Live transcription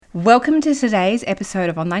Welcome to today's episode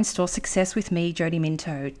of Online Store Success with me, Jody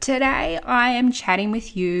Minto. Today I am chatting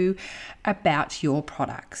with you about your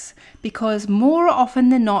products because more often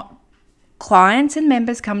than not, clients and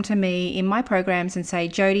members come to me in my programs and say,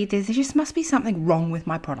 Jody, there just must be something wrong with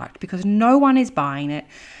my product because no one is buying it.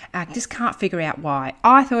 I just can't figure out why.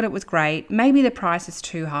 I thought it was great. Maybe the price is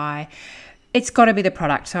too high. It's got to be the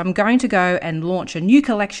product. So I'm going to go and launch a new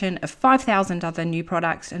collection of 5,000 other new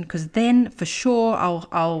products, and because then for sure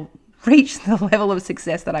I'll reach the level of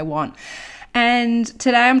success that I want. And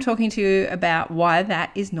today I'm talking to you about why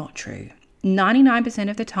that is not true. 99%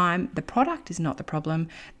 of the time, the product is not the problem.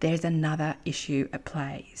 There's another issue at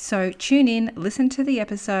play. So tune in, listen to the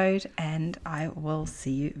episode, and I will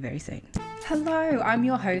see you very soon. Hello, I'm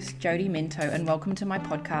your host, Jody Minto, and welcome to my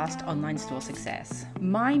podcast, Online Store Success.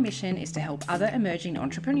 My mission is to help other emerging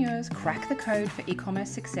entrepreneurs crack the code for e-commerce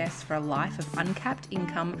success for a life of uncapped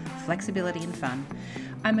income, flexibility, and fun.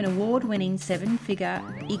 I'm an award-winning 7-figure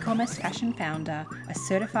e-commerce fashion founder, a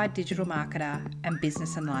certified digital marketer, and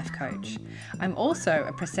business and life coach. I'm also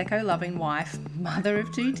a Prosecco-loving wife, mother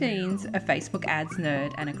of 2 teens, a Facebook ads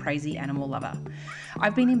nerd, and a crazy animal lover.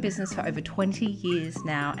 I've been in business for over 20 years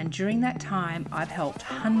now, and during that time, I've helped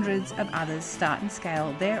hundreds of others start and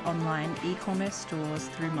scale their online e-commerce stores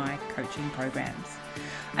through my coaching programs.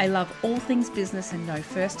 I love all things business and know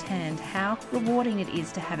firsthand how rewarding it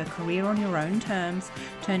is to have a career on your own terms,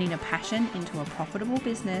 turning a passion into a profitable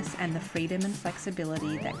business and the freedom and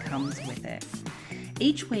flexibility that comes with it.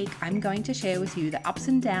 Each week, I'm going to share with you the ups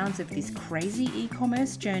and downs of this crazy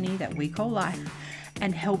e-commerce journey that we call life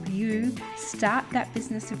and help you start that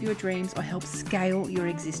business of your dreams or help scale your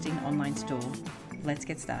existing online store. Let's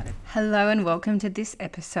get started. Hello and welcome to this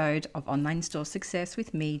episode of Online Store Success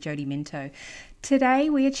with me, Jody Minto. Today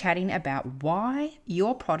we are chatting about why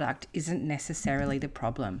your product isn't necessarily the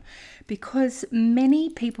problem, because many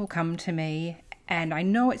people come to me, and I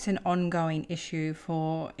know it's an ongoing issue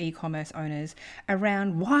for e-commerce owners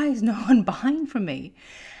around why is no one buying from me?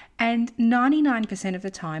 And 99% of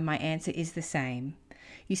the time my answer is the same.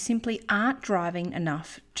 You simply aren't driving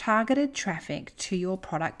enough targeted traffic to your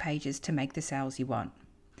product pages to make the sales you want.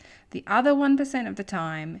 The other 1% of the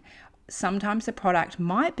time, sometimes the product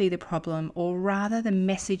might be the problem, or rather the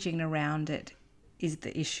messaging around it is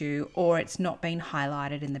the issue, or it's not being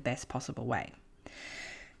highlighted in the best possible way.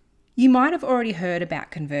 You might have already heard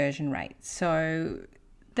about conversion rates. So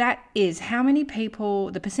that is how many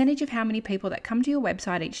people, the percentage of how many people that come to your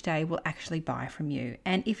website each day will actually buy from you.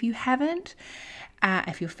 And if you haven't,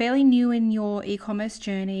 if you're fairly new in your e-commerce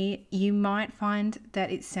journey, you might find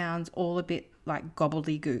that it sounds all a bit like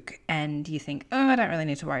gobbledygook and you think, oh, I don't really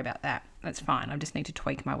need to worry about that. That's fine. I just need to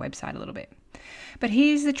tweak my website a little bit. But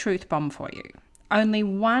here's the truth bomb for you. Only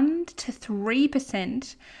 1 to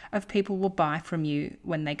 3% of people will buy from you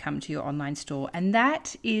when they come to your online store. And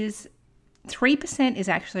that is 3% is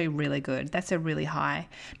actually really good. That's a really high,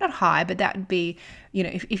 not high, but that would be,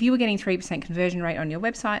 if you were getting 3% conversion rate on your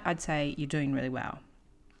website, I'd say you're doing really well.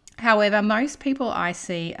 However, most people I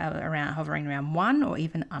see are hovering around 1 or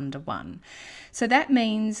even under 1. So that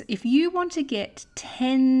means if you want to get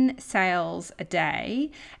 10 sales a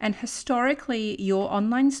day, and historically your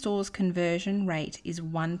online store's conversion rate is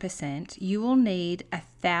 1%, you will need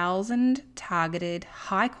 1,000 targeted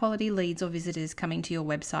high quality leads or visitors coming to your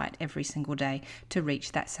website every single day to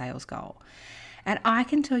reach that sales goal. And I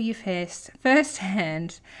can tell you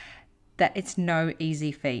firsthand that it's no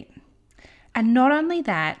easy feat. And not only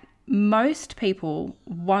that, most people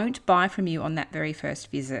won't buy from you on that very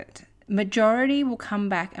first visit. Majority will come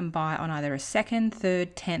back and buy on either a second,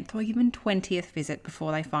 third, 10th, or even 20th visit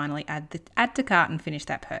before they finally add to cart and finish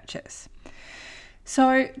that purchase.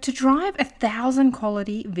 So to drive 1,000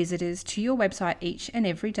 quality visitors to your website each and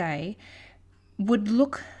every day would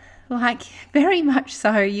look like very much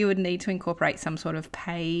so you would need to incorporate some sort of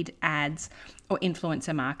paid ads or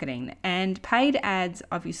influencer marketing. And paid ads,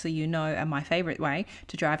 obviously, are my favorite way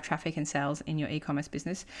to drive traffic and sales in your e-commerce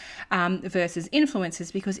business versus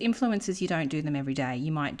influencers, because influencers, you don't do them every day.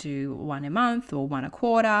 You might do one a month or one a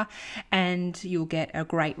quarter, and you'll get a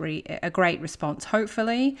great response,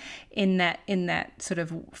 hopefully, in that sort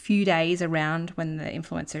of few days around when the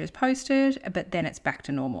influencer is posted, but then it's back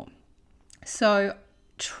to normal. So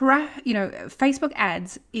Facebook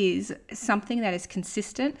ads is something that is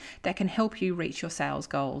consistent, that can help you reach your sales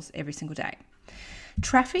goals every single day.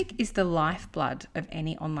 Traffic is the lifeblood of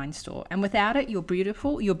any online store, and without it, your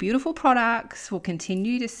beautiful products will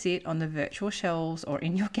continue to sit on the virtual shelves or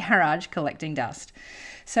in your garage collecting dust.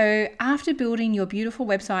 So after building your beautiful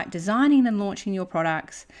website, designing and launching your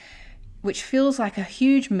products, which feels like a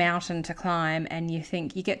huge mountain to climb, and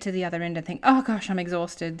you get to the other end and think, oh gosh, I'm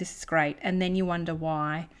exhausted, this is great, and then you wonder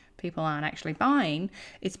why people aren't actually buying.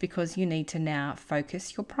 It's because you need to now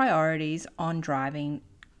focus your priorities on driving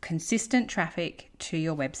consistent traffic to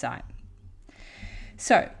your website.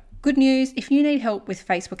 So, good news, if you need help with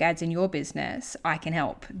Facebook ads in your business, I can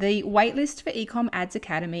help. The waitlist for Ecom Ads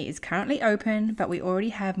Academy is currently open, but we already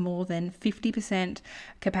have more than 50%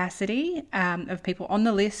 capacity of people on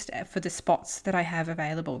the list for the spots that I have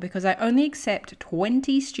available, because I only accept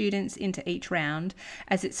 20 students into each round,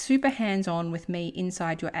 as it's super hands-on with me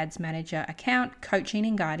inside your Ads Manager account, coaching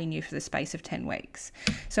and guiding you for the space of 10 weeks.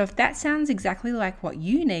 So if that sounds exactly like what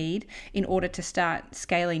you need in order to start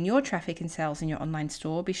scaling your traffic and sales in your online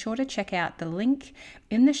store, be sure to check out the link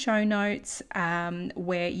in the show notes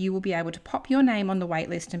where you will be able to pop your name on the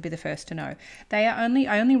waitlist and be the first to know.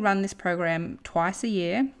 I only run this program twice a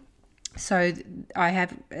year, so I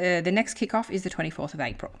have the next kickoff is the 24th of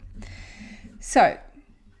April. So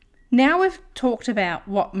now we've talked about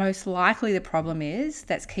what most likely the problem is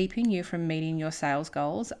that's keeping you from meeting your sales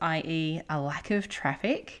goals, i.e. a lack of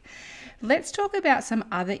traffic. Let's talk about some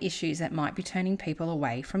other issues that might be turning people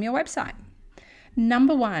away from your website.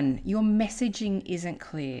 Number one, your messaging isn't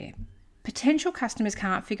clear. Potential customers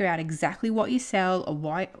can't figure out exactly what you sell or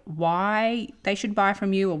why they should buy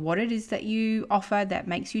from you, or what it is that you offer that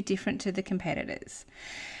makes you different to the competitors.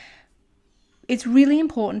 It's really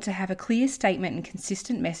important to have a clear statement and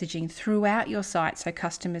consistent messaging throughout your site so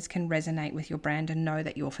customers can resonate with your brand and know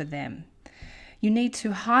that you're for them. You need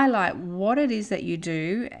to highlight what it is that you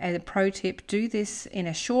do. As a pro tip, do this in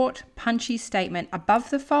a short, punchy statement above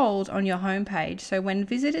the fold on your homepage, so when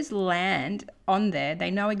visitors land on there, they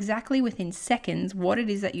know exactly within seconds what it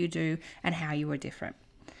is that you do and how you are different.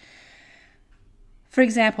 For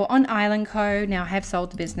example, on Island Co, now I have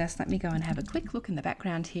sold the business. Let me go and have a quick look in the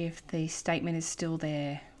background here if the statement is still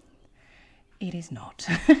there. It is not.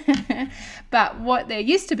 But what there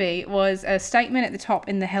used to be was a statement at the top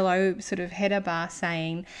in the hello sort of header bar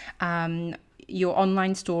saying your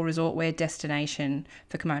online store resort wear destination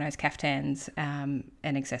for kimonos, kaftans,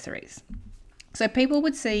 and accessories. So people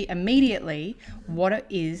would see immediately what it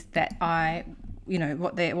is that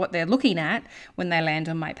what they're looking at when they land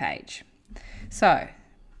on my page. So,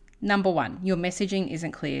 number one, your messaging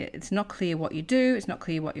isn't clear. It's not clear what you do. It's not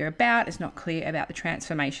clear what you're about. It's not clear about the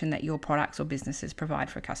transformation that your products or businesses provide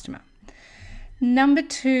for a customer. Number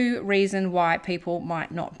two reason why people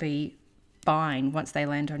might not be buying once they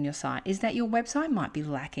land on your site is that your website might be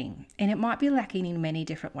lacking, and it might be lacking in many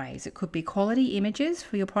different ways. It could be quality images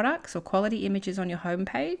for your products or quality images on your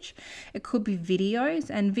homepage. It could be videos,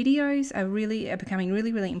 and videos are becoming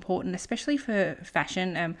really, really important, especially for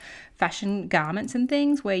fashion garments and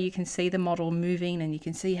things where you can see the model moving and you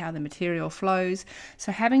can see how the material flows.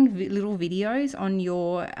 So having little videos on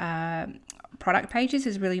your product pages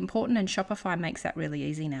is really important, and Shopify makes that really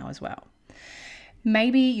easy now as well.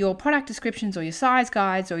 Maybe your product descriptions or your size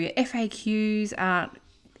guides or your FAQs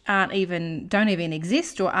don't even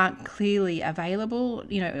exist or aren't clearly available,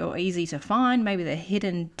 or easy to find. Maybe they're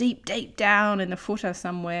hidden deep down in the footer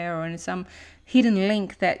somewhere, or in some hidden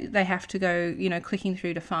link that they have to go, clicking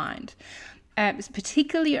through to find.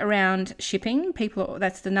 Particularly around shipping,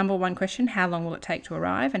 that's the number one question: how long will it take to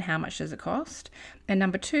arrive, and how much does it cost? And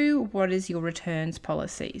number two, what is your returns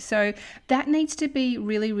policy? So that needs to be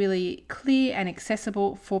really, really clear and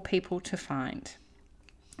accessible for people to find.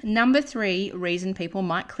 Number three reason people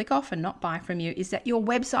might click off and not buy from you is that your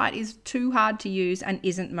website is too hard to use and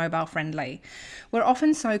isn't mobile friendly. We're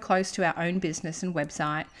often so close to our own business and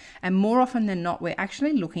website, and more often than not, we're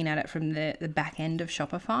actually looking at it from the back end of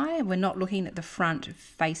Shopify. We're not looking at the front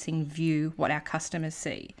facing view, what our customers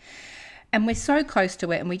see. And we're so close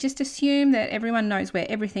to it, and we just assume that everyone knows where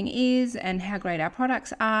everything is and how great our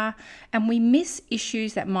products are, and we miss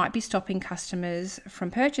issues that might be stopping customers from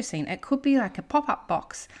purchasing. It could be like a pop-up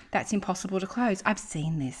box that's impossible to close. I've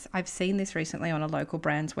seen this recently on a local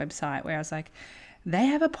brand's website where I was like, they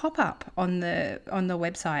have a pop-up on the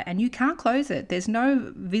website and you can't close it. There's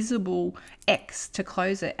no visible X to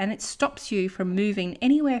close it, and it stops you from moving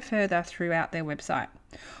anywhere further throughout their website.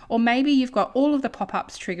 Or maybe you've got all of the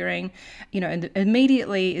pop-ups triggering, and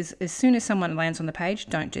immediately as soon as someone lands on the page.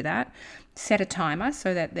 Don't do that. Set a timer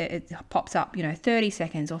so that it pops up, 30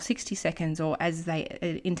 seconds or 60 seconds, or as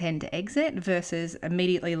they intend to exit, versus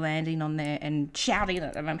immediately landing on there and shouting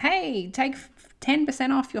at them, hey, take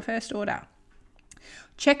 10% off your first order.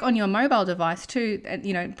 Check on your mobile device too.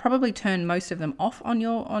 Probably turn most of them off on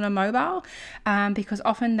a mobile, because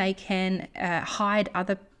often they can hide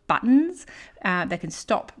other buttons. They can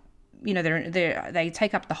stop they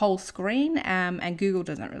take up the whole screen, and Google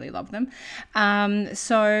doesn't really love them.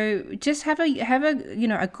 So just have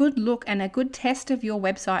a good look and a good test of your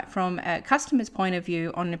website from a customer's point of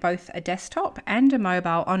view on both a desktop and a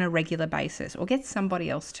mobile on a regular basis, or get somebody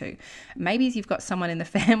else to. Maybe if you've got someone in the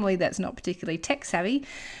family that's not particularly tech savvy,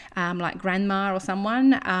 like grandma or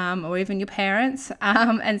someone, or even your parents,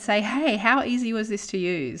 and say, hey, how easy was this to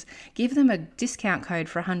use? Give them a discount code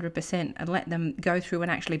for 100% and let them go through and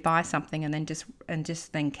actually buy something and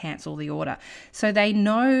then cancel the order. So they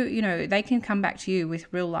know, they can come back to you with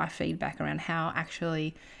real life feedback around how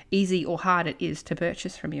actually easy or hard it is to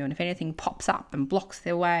purchase from you. And if anything pops up and blocks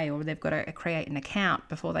their way, or they've got to create an account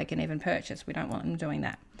before they can even purchase, we don't want them doing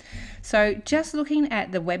that. So just looking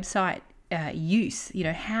at the website use,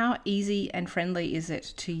 how easy and friendly is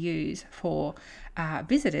it to use for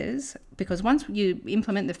visitors? Because once you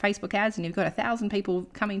implement the Facebook ads and you've got 1,000 people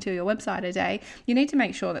coming to your website a day, you need to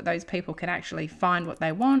make sure that those people can actually find what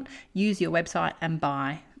they want, use your website, and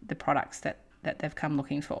buy the products that they've come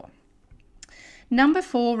looking for. Number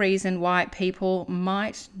 4 reason why people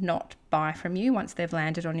might not buy from you once they've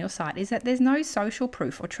landed on your site is that there's no social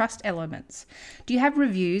proof or trust elements. Do you have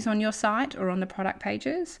reviews on your site or on the product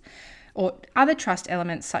pages? Or other trust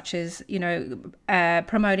elements such as,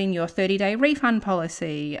 promoting your 30-day refund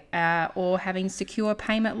policy, or having secure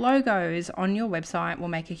payment logos on your website will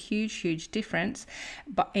make a huge, huge difference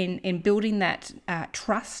in building that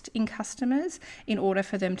trust in customers, in order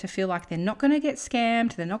for them to feel like they're not going to get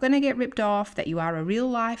scammed, they're not going to get ripped off, that you are a real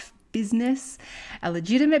life business, a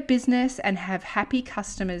legitimate business, and have happy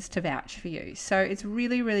customers to vouch for you. So it's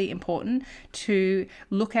really, really important to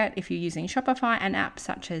look at, if you're using Shopify, an app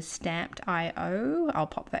such as Stamped.io. I'll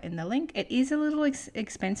pop that in the link. It is a little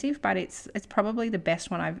expensive, but it's probably the best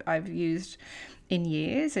one I've used in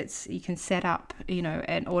years. You can set up,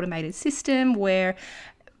 an automated system where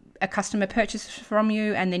a customer purchases from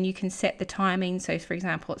you, and then you can set the timing. So for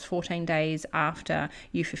example, it's 14 days after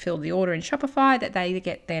you fulfill the order in Shopify that they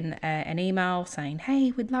get then an email saying,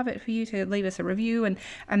 hey, we'd love it for you to leave us a review. And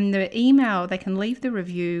the email, they can leave the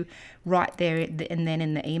review right there and then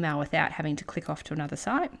in the email without having to click off to another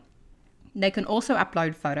site. They can also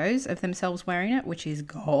upload photos of themselves wearing it, which is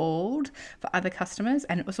gold for other customers.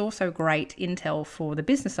 And it was also great intel for the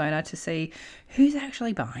business owner to see who's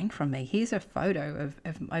actually buying from me. Here's a photo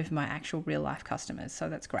of my actual real life customers. So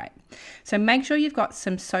that's great. So make sure you've got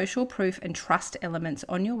some social proof and trust elements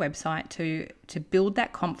on your website to build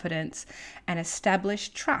that confidence and establish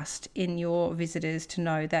trust in your visitors, to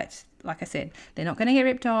know that, like I said, they're not going to get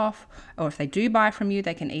ripped off, or if they do buy from you,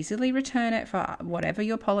 they can easily return it for whatever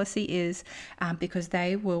your policy is, because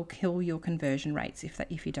they will kill your conversion rates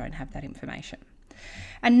if you don't have that information.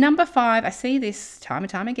 And number 5, I see this time and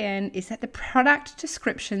time again, is that the product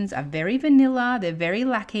descriptions are very vanilla. They're very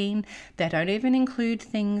lacking. They don't even include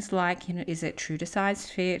things like, is it true to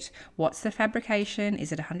size fit? What's the fabrication?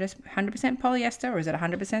 Is it 100% polyester, or is it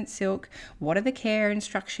 100% silk? What are the care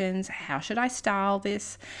instructions? How should I style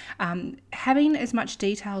this? Having as much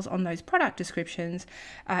details on those product descriptions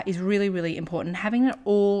is really, really important. Having it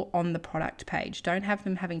all on the product page. Don't have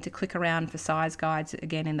them having to click around for size guides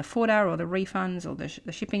again in the footer, or the refunds, or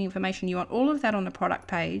the shipping information. You want all of that on the product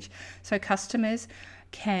page, so customers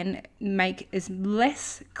can make as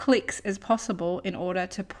less clicks as possible in order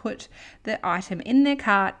to put the item in their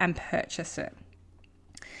cart and purchase it.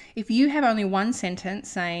 If you have only one sentence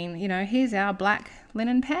saying, here's our black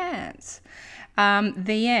linen pants,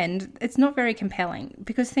 the end, it's not very compelling,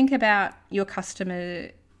 because think about your customer,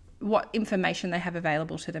 what information they have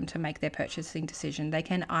available to them to make their purchasing decision.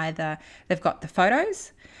 They've got the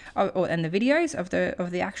photos and the videos of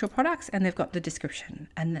the actual products, and they've got the description,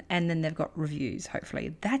 and then they've got reviews.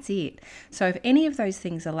 Hopefully that's it. So if any of those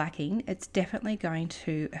things are lacking, it's definitely going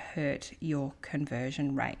to hurt your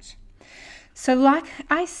conversion rate. So like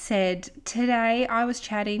I said, today I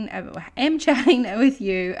am chatting with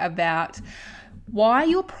you about why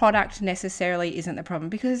your product necessarily isn't the problem,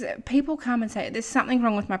 because people come and say, there's something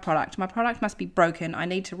wrong with my product. My product must be broken. I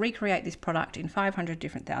need to recreate this product in 500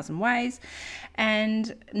 different thousand ways.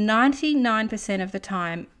 And 99% of the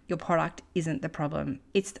time, your product isn't the problem.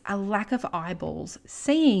 It's a lack of eyeballs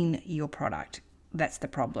seeing your product. That's the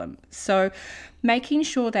problem. So making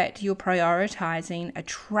sure that you're prioritizing a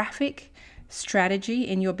traffic strategy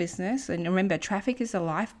in your business, and remember, traffic is the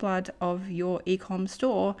lifeblood of your e-com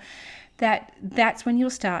store, that's when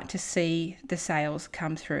you'll start to see the sales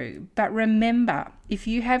come through. But remember, if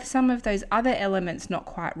you have some of those other elements not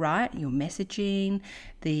quite right, your messaging,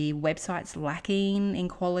 the website's lacking in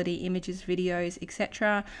quality images, videos,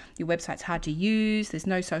 etc., your website's hard to use, there's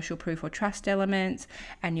no social proof or trust elements,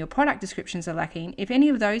 and your product descriptions are lacking, if any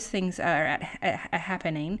of those things are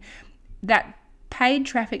happening, that paid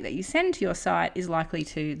traffic that you send to your site is likely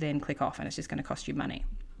to then click off, and it's just going to cost you money.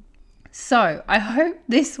 So I hope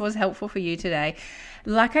this was helpful for you today.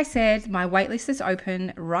 Like I said, my waitlist is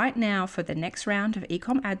open right now for the next round of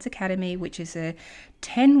Ecom Ads Academy, which is a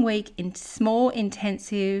 10-week small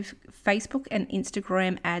intensive Facebook and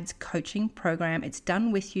Instagram ads coaching program. It's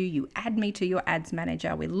done with you. You add me to your ads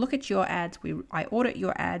manager. We look at your ads. I audit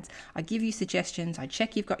your ads. I give you suggestions. I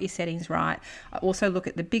check you've got your settings right. I also look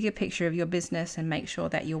at the bigger picture of your business and make sure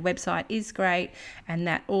that your website is great and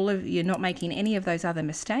that you're not making any of those other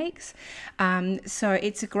mistakes. So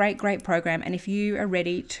it's a great program. And if you are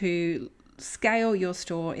ready to scale your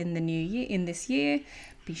store in the new year, in this year,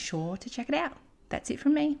 be sure to check it out. That's it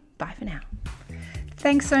from me. Bye for now.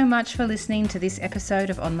 Thanks so much for listening to this episode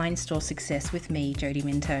of Online Store Success with me, Jody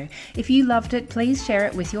Minto. If you loved it, please share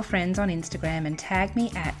it with your friends on Instagram and tag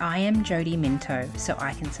me at @IamJodyMinto so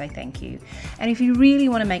I can say thank you. And if you really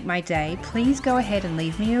want to make my day, please go ahead and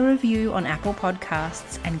leave me a review on Apple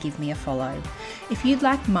Podcasts and give me a follow. If you'd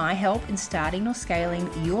like my help in starting or scaling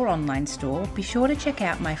your online store, be sure to check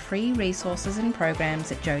out my free resources and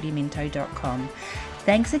programs at jodyminto.com.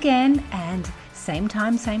 Thanks again, and same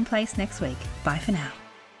time, same place next week. Bye for now.